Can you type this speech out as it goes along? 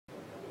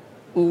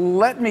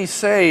let me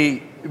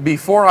say,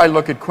 before I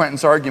look at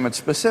Quentin's argument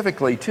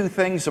specifically, two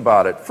things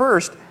about it.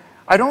 First,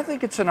 I don't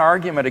think it's an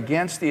argument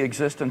against the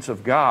existence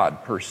of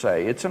God, per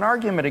se. It's an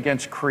argument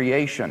against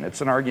creation.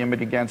 It's an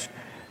argument against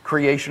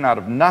creation out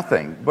of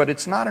nothing, but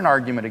it's not an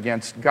argument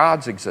against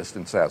God's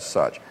existence as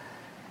such.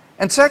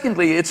 And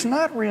secondly, it's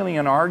not really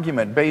an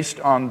argument based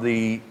on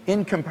the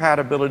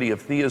incompatibility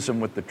of theism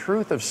with the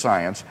truth of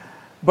science,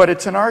 but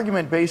it's an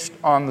argument based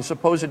on the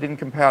supposed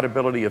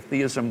incompatibility of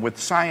theism with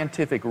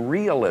scientific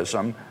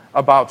realism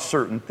about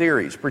certain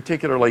theories,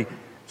 particularly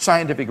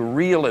scientific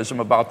realism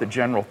about the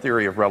general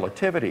theory of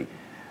relativity.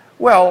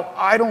 Well,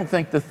 I don't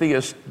think the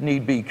theist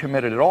need be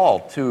committed at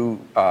all to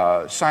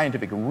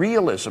scientific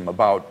realism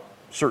about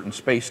certain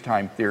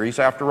space-time theories.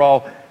 After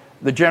all,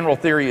 the general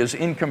theory is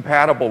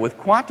incompatible with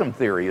quantum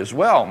theory as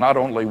well, not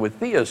only with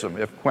theism,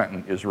 if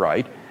Quentin is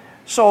right,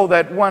 so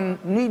that one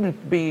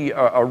needn't be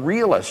a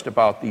realist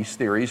about these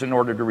theories in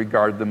order to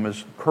regard them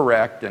as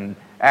correct and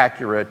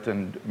accurate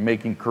and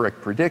making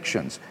correct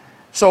predictions.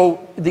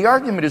 So the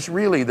argument is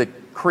really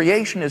that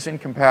creation is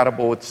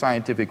incompatible with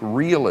scientific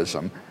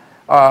realism.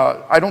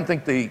 I don't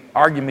think the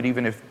argument,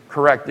 even if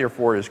correct,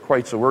 therefore, is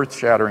quite so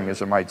earth-shattering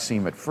as it might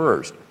seem at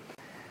first.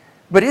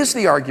 But is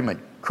the argument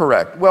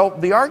correct? Well,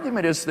 the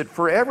argument is that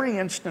for every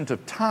instant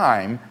of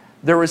time,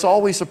 there is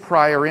always a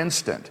prior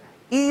instant,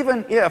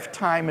 even if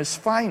time is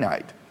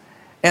finite,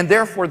 and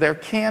therefore there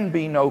can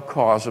be no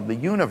cause of the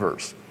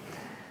universe.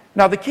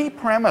 Now, the key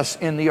premise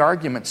in the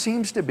argument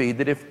seems to be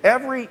that if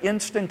every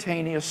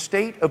instantaneous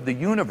state of the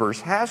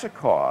universe has a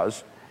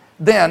cause,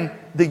 then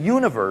the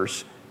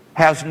universe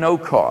has no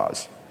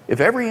cause. If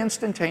every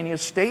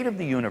instantaneous state of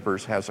the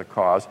universe has a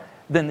cause,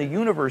 then the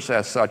universe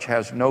as such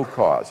has no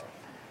cause.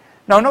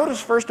 Now,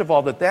 notice first of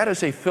all that that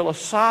is a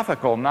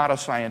philosophical, not a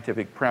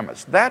scientific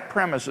premise. That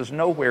premise is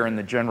nowhere in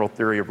the general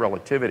theory of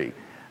relativity.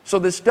 So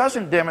this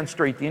doesn't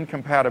demonstrate the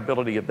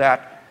incompatibility of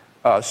that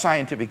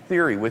scientific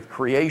theory with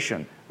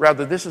creation.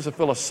 Rather, this is a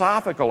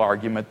philosophical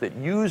argument that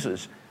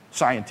uses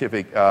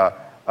scientific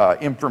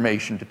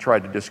information to try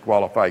to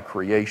disqualify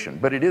creation.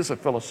 But it is a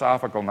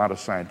philosophical, not a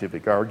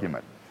scientific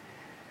argument.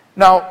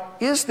 Now,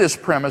 is this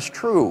premise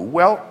true?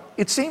 Well,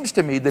 it seems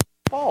to me that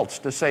it's false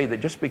to say that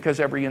just because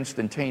every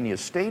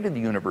instantaneous state of the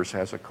universe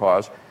has a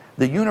cause,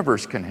 the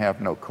universe can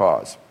have no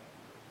cause.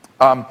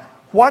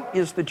 What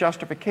is the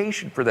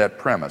justification for that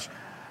premise?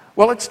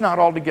 Well, it's not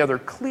altogether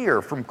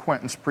clear from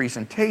Quentin's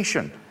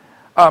presentation.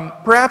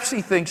 Perhaps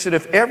he thinks that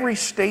if every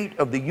state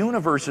of the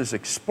universe is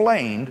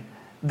explained,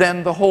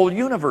 then the whole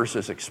universe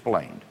is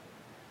explained.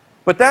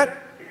 But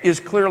that is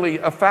clearly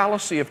a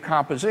fallacy of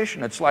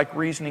composition. It's like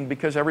reasoning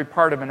because every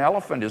part of an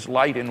elephant is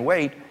light in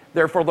weight,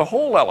 therefore the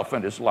whole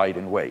elephant is light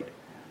in weight.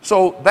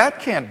 So that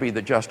can't be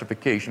the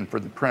justification for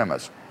the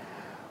premise.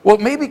 Well,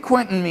 maybe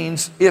Quentin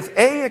means if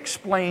A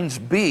explains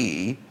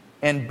B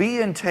and B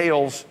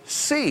entails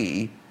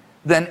C,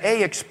 then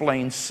A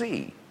explains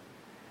C.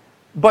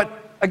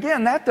 But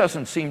again, that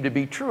doesn't seem to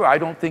be true. I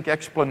don't think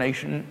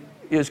explanation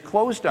is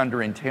closed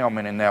under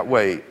entailment in that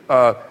way.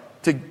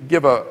 To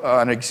give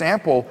an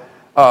example,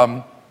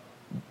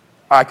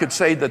 I could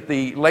say that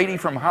the lady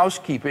from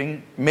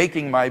housekeeping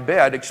making my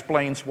bed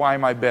explains why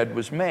my bed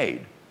was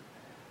made.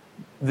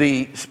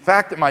 The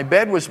fact that my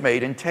bed was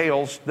made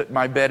entails that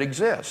my bed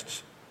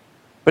exists.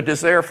 But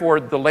does therefore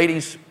the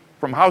ladies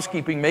from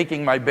housekeeping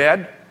making my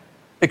bed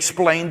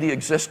explain the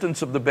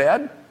existence of the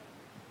bed?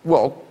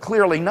 Well,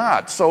 clearly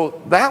not.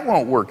 So that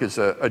won't work as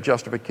a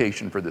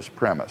justification for this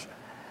premise.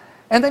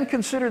 And then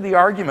consider the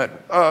argument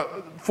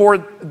for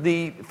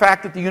the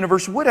fact that the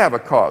universe would have a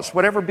cause.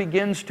 Whatever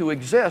begins to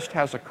exist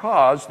has a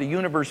cause. The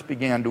universe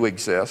began to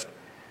exist.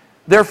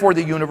 Therefore,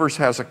 the universe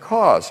has a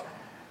cause.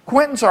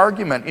 Quentin's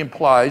argument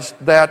implies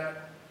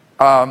that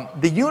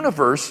the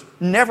universe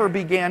never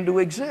began to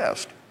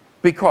exist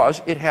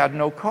because it had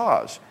no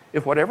cause.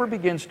 If whatever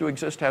begins to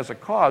exist has a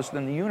cause,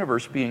 then the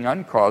universe, being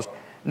uncaused,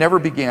 never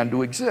began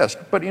to exist.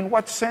 But in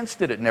what sense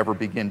did it never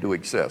begin to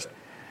exist?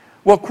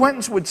 Well,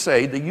 Quentin would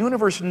say the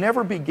universe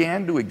never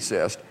began to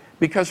exist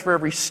because for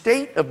every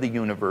state of the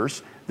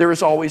universe, there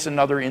is always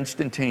another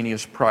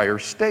instantaneous prior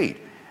state.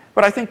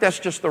 But I think that's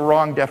just the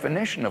wrong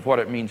definition of what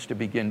it means to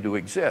begin to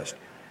exist.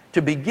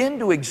 To begin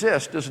to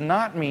exist does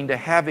not mean to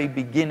have a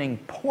beginning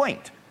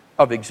point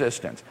of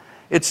existence.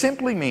 It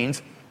simply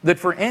means that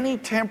for any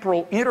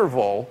temporal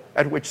interval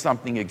at which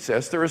something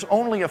exists, there is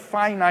only a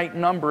finite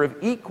number of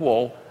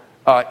equal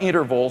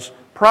intervals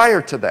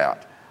prior to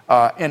that.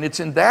 And it's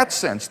in that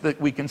sense that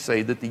we can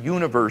say that the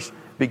universe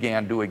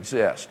began to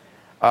exist.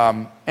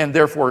 And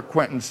therefore,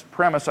 Quentin's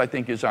premise, I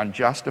think, is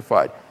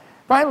unjustified.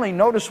 Finally,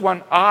 notice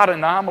one odd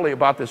anomaly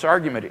about this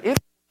argument. If it's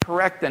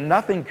correct, then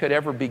nothing could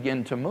ever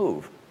begin to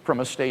move from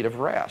a state of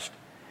rest.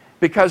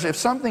 Because if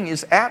something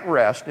is at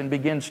rest and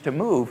begins to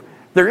move,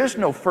 there is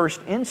no first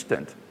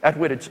instant at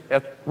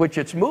which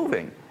it's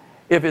moving.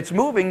 If it's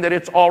moving, then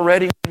it's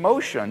already in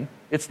motion.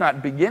 It's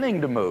not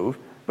beginning to move.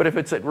 But if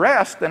it's at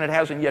rest, then it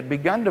hasn't yet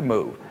begun to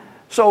move.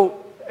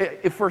 So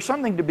if for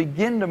something to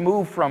begin to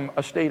move from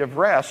a state of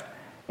rest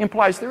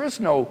implies there is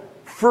no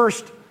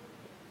first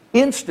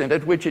instant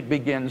at which it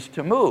begins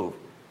to move.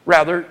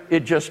 Rather,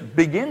 it just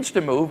begins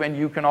to move, and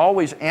you can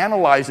always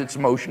analyze its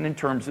motion in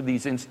terms of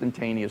these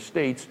instantaneous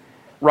states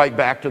right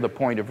back to the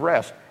point of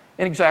rest.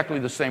 In exactly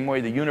the same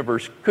way, the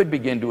universe could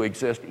begin to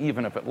exist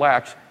even if it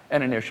lacks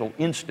an initial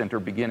instant or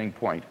beginning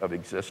point of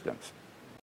existence.